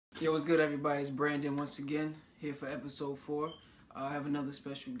Yo, what's good, everybody? It's Brandon once again, here for episode 4. I have another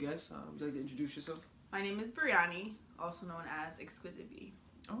special guest. Would you like to introduce yourself? My name is Bre'Yanie, also known as Exquisite B.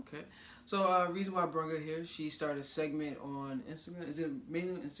 Okay. So, reason why I brought her here, she started a segment on Instagram. Is it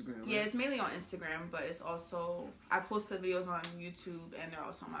mainly on Instagram, right? Yeah, it's mainly on Instagram, but it's also, I post the videos on YouTube and they're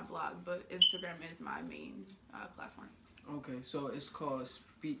also on my blog, but Instagram is my main platform. Okay, so it's called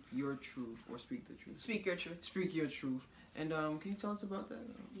Speak Your Truth, or Speak the Truth. Speak Your Truth. Speak Your Truth. And can you tell us about that?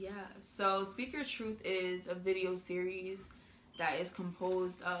 Yeah, so Speak Your Truth is a video series that is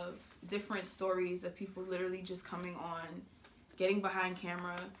composed of different stories of people literally just coming on, getting behind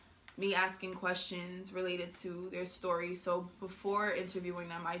camera, me asking questions related to their story. So before interviewing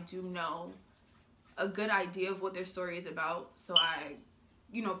them, I do know a good idea of what their story is about. So I,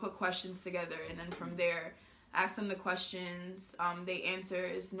 put questions together, and then from there, ask them the questions. They answer.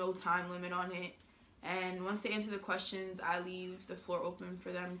 There's no time limit on it. And once they answer the questions, I leave the floor open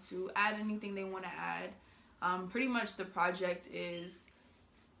for them to add anything they want to add. Pretty much the project is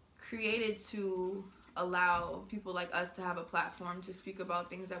created to allow people like us to have a platform to speak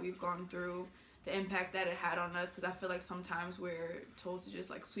about things that we've gone through, the impact that it had on us, because I feel like sometimes we're told to just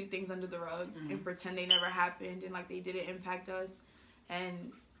like sweep things under the rug and pretend they never happened and like they didn't impact us.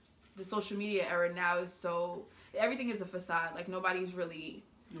 And the social media era now is so, everything is a facade. Like nobody's really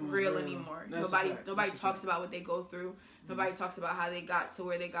real anymore. Nobody talks about what they go through. Nobody talks about how they got to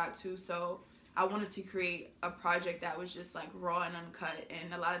where they got to. So I wanted to create a project that was just like raw and uncut,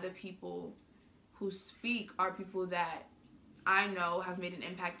 and a lot of the people who speak are people that I know have made an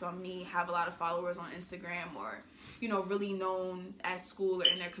impact on me, have a lot of followers on Instagram, or really known at school or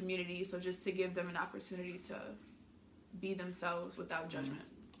in their community. So just to give them an opportunity to be themselves without judgment.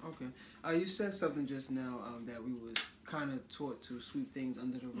 Okay. You said something just now that we was kind of taught to sweep things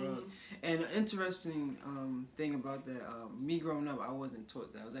under the rug. And an interesting thing about that, me growing up, I wasn't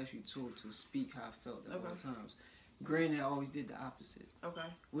taught that. I was actually taught to speak how I felt at all times. Granted, I always did the opposite. Okay.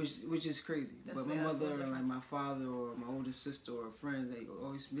 Which is crazy. But my mother, or like my father, or my older sister, or friends, they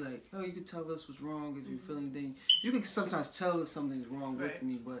always be like, "Oh, you could tell us what's wrong if you're feeling things." You could sometimes tell us something's wrong with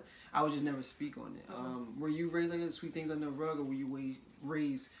me, but I would just never speak on it. Were you raised like that, sweep things under the rug, or were you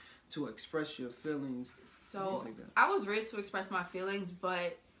raised to express your feelings? So like I was raised to express my feelings,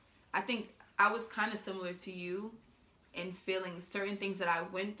 but I think I was kind of similar to you in feeling certain things that I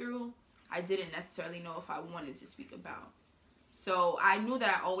went through. I didn't necessarily know if I wanted to speak about. So I knew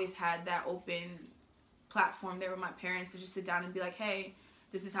that I always had that open platform there with my parents to just sit down and be like, hey,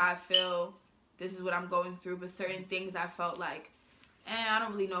 this is how I feel. This is what I'm going through. But certain things I felt like, I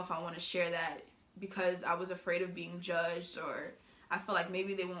don't really know if I want to share that because I was afraid of being judged, or I feel like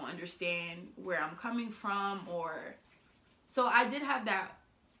maybe they won't understand where I'm coming from. Or so I did have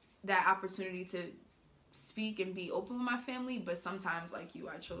that opportunity to speak and be open with my family, but sometimes like you,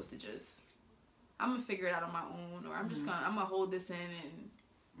 I chose to just, I'm gonna figure it out on my own, or I'm gonna hold this in and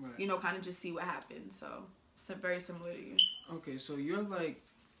kind of just see what happens. So it's very similar to you. Okay, so you're like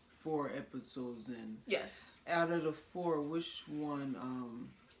 4 episodes in. Yes. Out of the 4, which one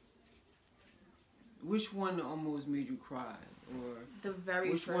almost made you cry? Or the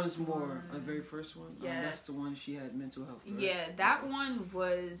very which first one's more one. The very first one? Yeah. That's the one she had mental health. Right? Yeah, that one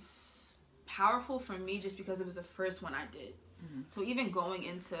was powerful for me just because it was the first one I did. So even going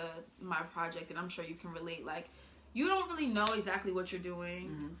into my project, and I'm sure you can relate, like you don't really know exactly what you're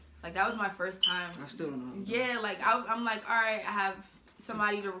doing. Like that was my first time. I still don't know. Yeah, like I'm like, all right, I have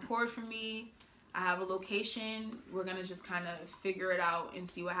somebody to record for me. I have a location. We're gonna just kind of figure it out and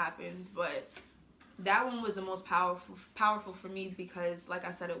see what happens. But that one was the most powerful for me because, like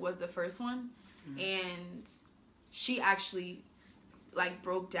I said, it was the first one, and she actually like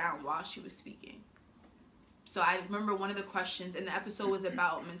broke down while she was speaking. So I remember one of the questions, and the episode was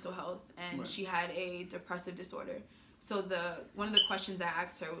about mental health, and she had a depressive disorder. So one of the questions I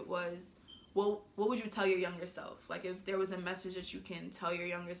asked her was, well, what would you tell your younger self? Like if there was a message that you can tell your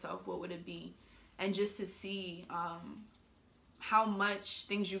younger self, what would it be? And just to see how much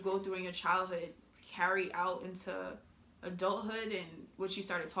things you go through in your childhood carry out into adulthood, and what she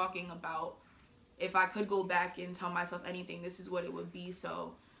started talking about, if I could go back and tell myself anything, this is what it would be.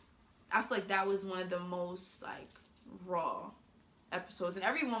 So I feel like that was one of the most like raw episodes, and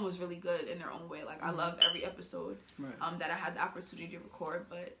everyone was really good in their own way. Like I love every episode that I had the opportunity to record,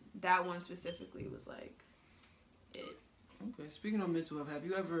 but that one specifically was like it. Okay, speaking of mental health, have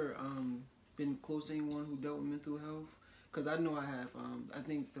you ever been close to anyone who dealt with mental health? Because I know I have. I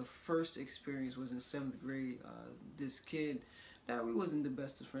think the first experience was in 7th grade. This kid that we wasn't the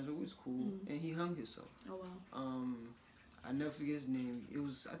best of friends, but we was cool, and he hung himself. Oh wow. I never forget his name.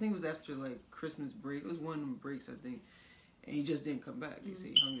 I think it was after like Christmas break. It was one of them breaks, I think. and he just didn't come back. He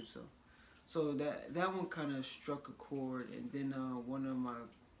said he hung himself. So that one kind of struck a chord. And then one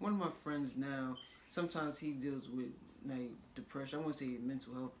of my friends now, sometimes he deals with like depression. I won't say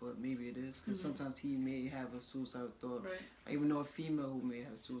mental health, but maybe it is, because sometimes he may have a suicidal thought. Right. I even know a female who may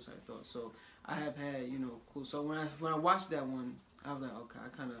have a suicidal thought. So I have had, cool. So when I watched that one, I was like, okay, I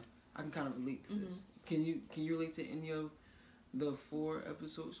can kind of relate to this. Can you relate to any of the 4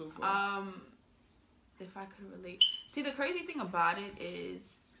 episodes so far? If I could relate. See, the crazy thing about it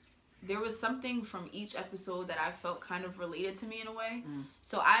is there was something from each episode that I felt kind of related to me in a way.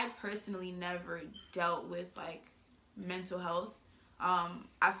 So I personally never dealt with like mental health.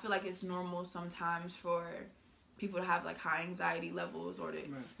 I feel like it's normal sometimes for people to have like high anxiety levels or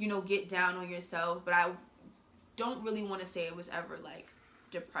to get down on yourself, but I don't really want to say it was ever like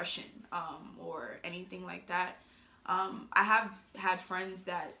depression or anything like that. I have had friends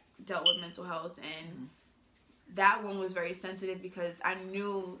that dealt with mental health, and that one was very sensitive because I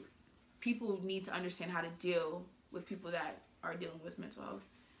knew people need to understand how to deal with people that are dealing with mental health.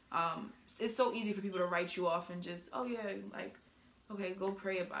 It's so easy for people to write you off and just, oh yeah, like, okay, go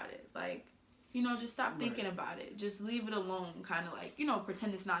pray about it. Like, just stop thinking about it. Just leave it alone, kind of like,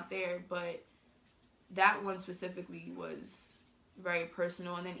 pretend it's not there. But that one specifically was very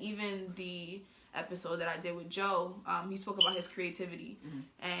personal. And then even the episode that I did with Joe, he spoke about his creativity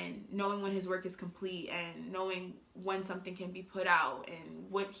and knowing when his work is complete and knowing when something can be put out and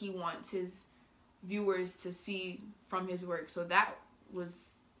what he wants his viewers to see from his work. So that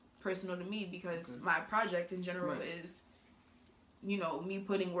was personal to me because my project in general is, me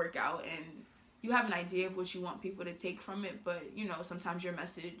putting work out, and you have an idea of what you want people to take from it, but, sometimes your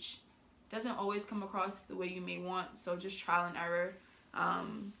message doesn't always come across the way you may want, so just trial and error.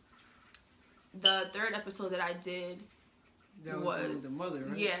 The 3rd episode that I did was the mother,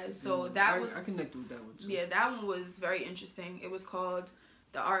 right? Yeah, so I connected with that one too. Yeah, that one was very interesting. It was called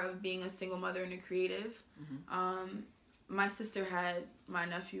The Art of Being a Single Mother and a Creative. My sister had my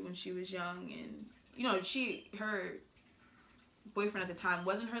nephew when she was young, and her boyfriend at the time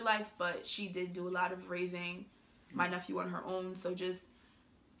wasn't her life, but she did do a lot of raising my nephew on her own. So just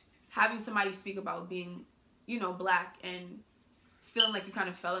having somebody speak about being, black and feeling like you kind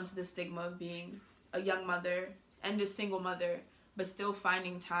of fell into the stigma of being a young mother and a single mother, but still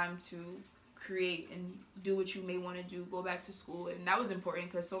finding time to create and do what you may want to do, go back to school. And that was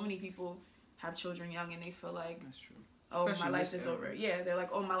important because so many people have children young and they feel like, that's true. Oh, especially my life is over. Yeah, they're like,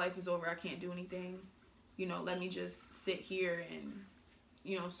 oh, my life is over. I can't do anything. Let me just sit here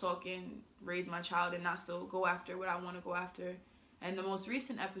and, sulk and raise my child and not still go after what I want to go after. And the most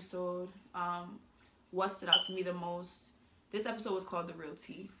recent episode, what stood out to me the most, this episode was called The Real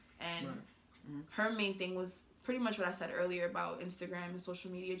Tea. And her main thing was pretty much what I said earlier about Instagram and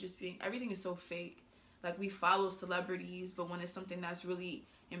social media just being, everything is so fake. Like, we follow celebrities, but when it's something that's really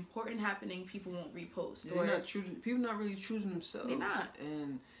important happening, people won't repost. Yeah, people not really choosing themselves. They're not.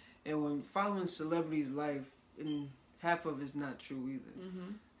 And when following celebrities' life, and half of it's not true either.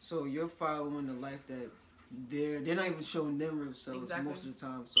 So you're following the life that they're not even showing them themselves most of the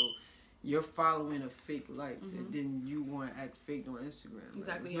time. So you're following a fake life, and then you want to act fake on Instagram.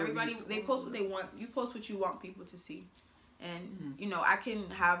 Exactly. Everybody, they post what they want. You post what you want people to see. And, I can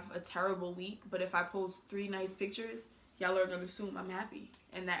have a terrible week, but if I post 3 nice pictures, y'all are going to assume I'm happy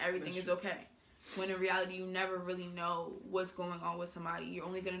and that everything is okay. When in reality, you never really know what's going on with somebody. You're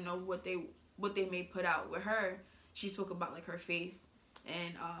only going to know what they may put out. With her, she spoke about, like, her faith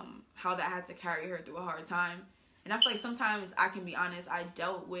and how that had to carry her through a hard time. And I feel like sometimes, I can be honest, I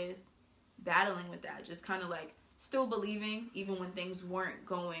dealt with battling with that. Just kind of, like, still believing even when things weren't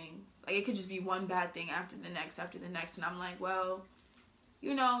going. Like, it could just be one bad thing after the next. And I'm like, well,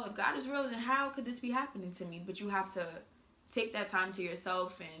 if God is real, then how could this be happening to me? But you have to take that time to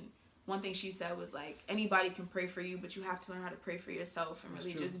yourself. And one thing she said was, like, anybody can pray for you, but you have to learn how to pray for yourself and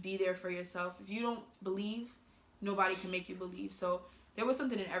really just be there for yourself. If you don't believe, nobody can make you believe. So there was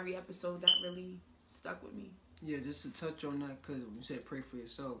something in every episode that really stuck with me. Yeah, just to touch on that, because you said pray for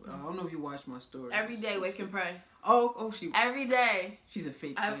yourself. I don't know if you watched my story. Every day, wake and pray. She... Every day. She's a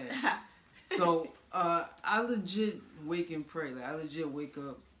fake fan. So, I legit wake and pray. Like, I legit wake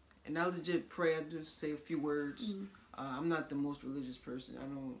up, and I legit pray. I just say a few words. I'm not the most religious person. I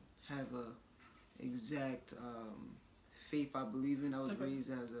don't have a exact faith I believe in. I was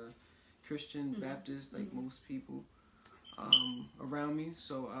raised as a Christian Baptist, like most people around me.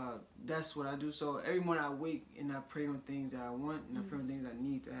 So that's what I do. So every morning I wake and I pray on things that I want, and I pray on things that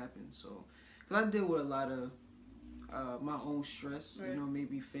need to happen. So, because I deal with a lot of my own stress,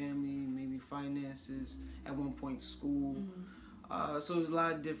 maybe family, maybe finances, at one point school, So there's a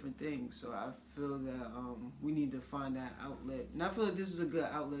lot of different things. So I feel that we need to find that outlet. And I feel like this is a good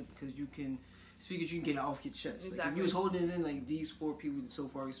outlet because you can speak it, you can get it off your chest. Exactly. Like if you was holding it in, like these 4 people that so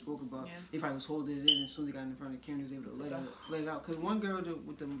far we spoke about, they probably was holding it in. As soon as they got in front of the camera, they was able to let it out. Because one girl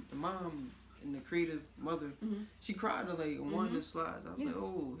with the mom and the creative mother, she cried like on one of the slides. I was like,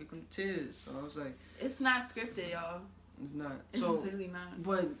 oh, here come tears. So I was like, it's not scripted, y'all. It's not. It's literally not.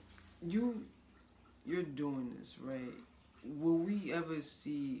 But you're doing this, right? Will we ever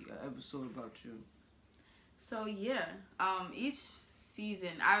see an episode about you? So yeah, each season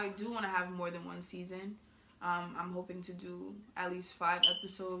I do want to have more than one season. I'm hoping to do at least 5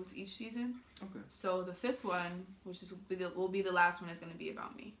 episodes each season. Okay. So the 5th one, which will be the last one, is going to be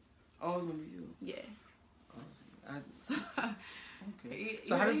about me. Oh, it's gonna be you. Yeah. Okay.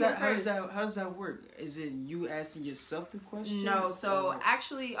 So how does that work? Is it you asking yourself the question? No. So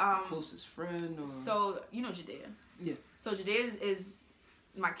actually, closest friend. Or... So you know Jadea. Yeah. So Jadea is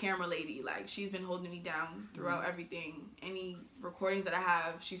my camera lady. Like she's been holding me down throughout everything. Any recordings that I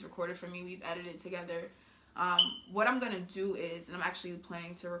have, she's recorded for me. We've edited together. What I'm gonna do is, and I'm actually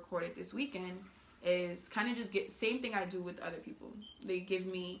planning to record it this weekend, is kind of just get same thing I do with other people. They give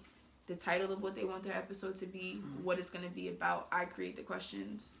me the title of what they want their episode to be, what it's going to be about. I create the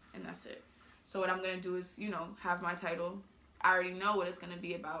questions, and that's it. So what I'm going to do is, have my title. I already know what it's going to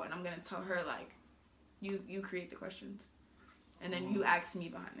be about, and I'm going to tell her, like, you create the questions. And then you ask me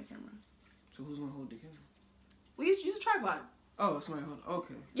behind the camera. So who's going to hold the camera? We use a tripod. Oh, somebody hold.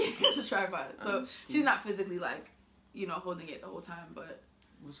 Okay. Yeah, it's a tripod. So she's not physically, like, holding it the whole time, but...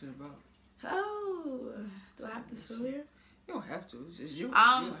 What's it about? Oh, do I have to spill here? You don't have to. It's just you.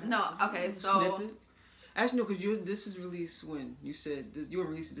 No. Okay, so snippet. Actually, no, because this is released when you said this. You want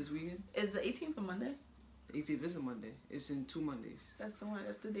to release it this weekend? Is the 18th a Monday? The 18th is a Monday. It's in 2 Mondays. That's the one.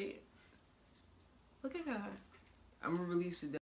 That's the date. Look at God. I'm gonna release it.